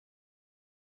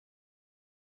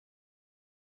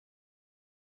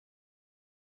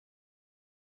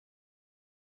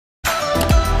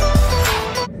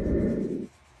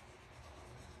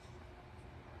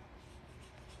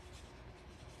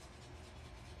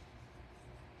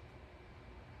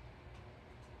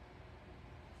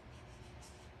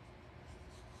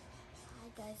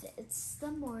guys, it's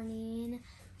the morning.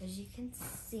 As you can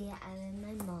see, I'm in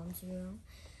my mom's room.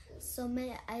 So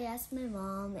I asked my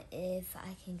mom if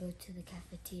I can go to the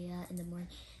cafeteria in the morning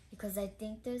because I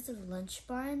think there's a lunch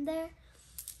bar in there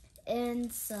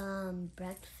and some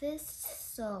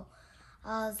breakfast. So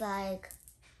I was like,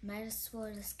 might as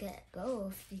well just get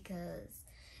both because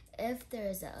if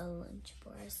there's a lunch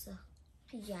bar. So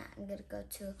yeah, I'm gonna go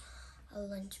to a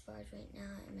lunch bar right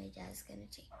now and my dad's gonna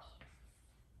take me.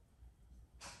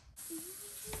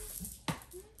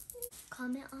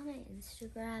 Comment on my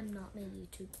Instagram, not my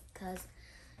YouTube, because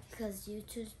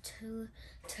YouTube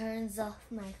turns off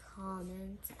my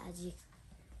comments. As you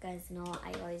guys know,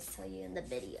 I always tell you in the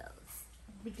videos.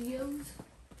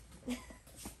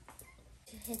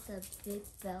 To hit the big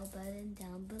bell button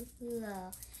down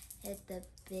below, hit the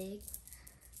big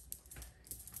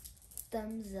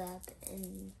thumbs up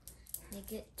and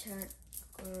make it turn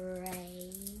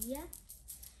gray.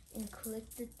 And click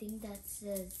the thing that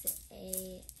says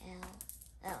ALL,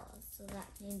 so that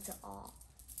means all.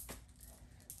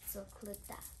 So click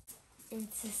that and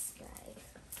subscribe.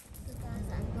 So guys,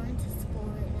 I'm going to school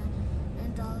right now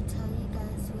and I'll tell you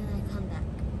guys when I come back.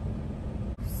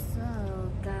 So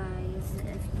guys,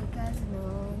 if you guys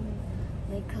know,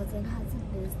 my cousin has a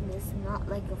business, not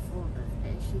like a full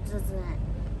business. She doesn't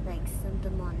like send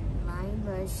them online,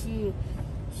 but she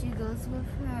goes with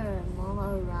her mom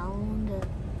around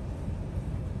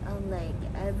like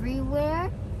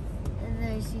everywhere, and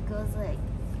then she goes like,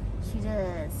 she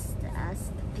just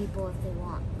asks people if they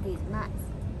want these masks,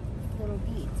 little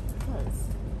beads, because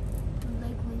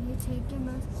like when you take your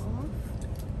mask off,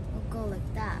 it'll go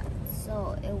like that,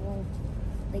 so it won't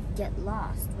like get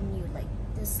lost when you like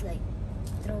just like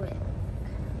throw it.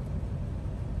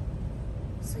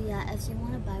 So yeah, if you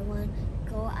want to buy one,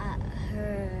 go at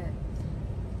her,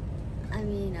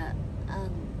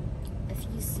 if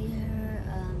you see her,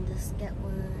 just get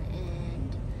one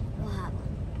and you'll have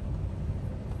one.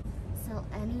 So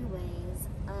anyways,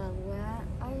 we're at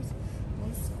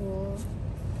my school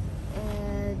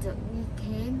and we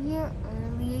came here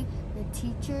early. The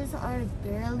teachers are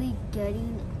barely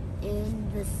getting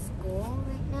in the school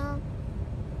right now.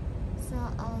 So I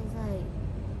was like,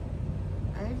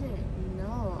 I didn't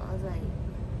know. I was like,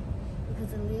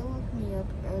 because Aaliyah woke me up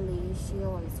early. She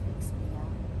always wakes me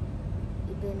up,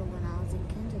 even when I was in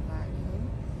kindergarten.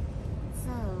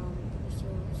 So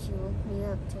she woke me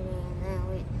up today, and then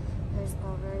I just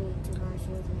got ready to my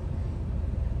shoes and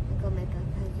I got my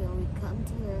backpack here. We come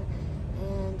here,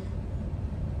 and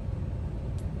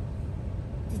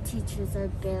the teachers are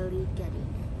barely getting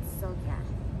it. So yeah.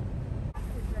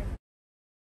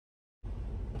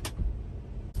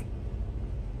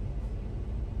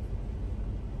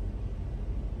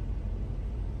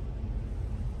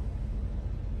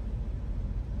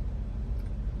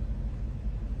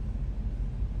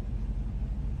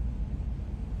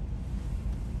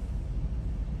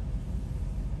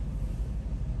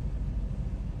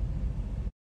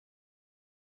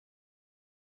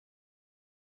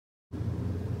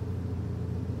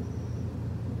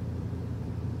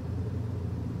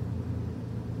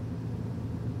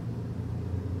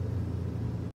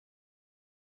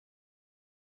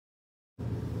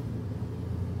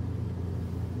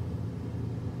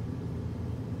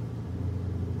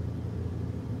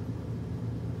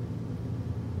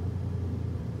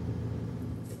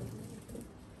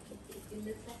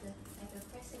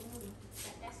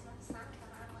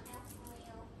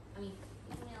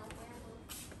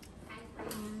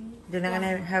 You're not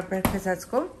gonna have breakfast at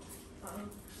school?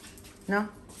 No?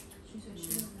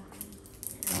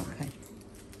 Okay.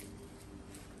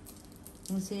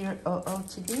 You see your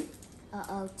OOTD?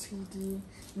 OOTD.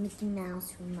 Mickey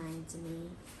Mouse reminds me.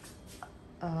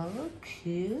 Oh,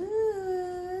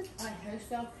 cute.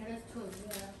 Hairstyle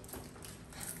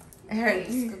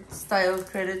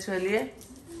credit to Aaliyah.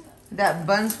 That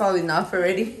bun's falling off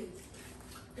already.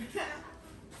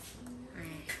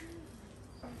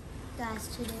 Guys,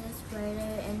 today is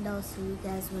Friday, and I'll see you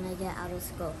guys when I get out of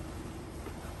school.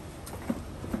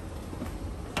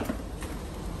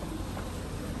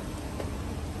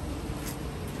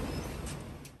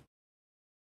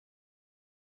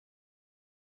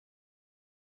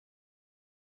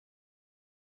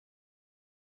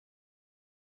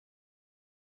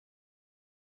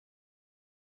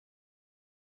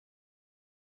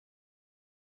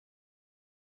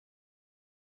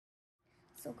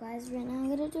 So guys, right now I'm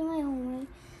gonna do my homework.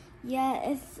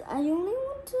 Yeah, I only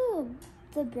went to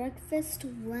the breakfast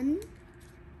one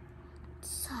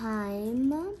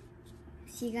time.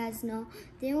 So you guys know,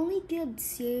 they only give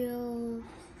cereal,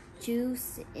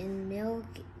 juice, and milk,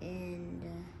 and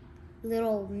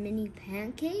little mini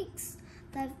pancakes.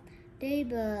 that day,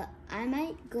 but I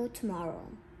might go tomorrow.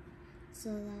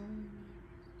 So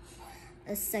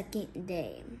a second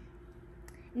day.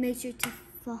 Make sure to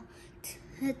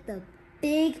hit the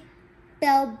big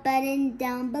bell button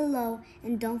down below,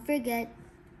 and don't forget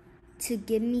to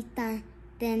give me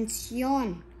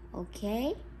atención,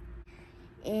 okay?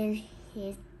 And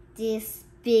hit this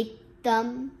big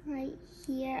thumb right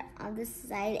here on the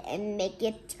side and make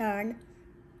it turn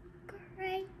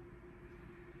great.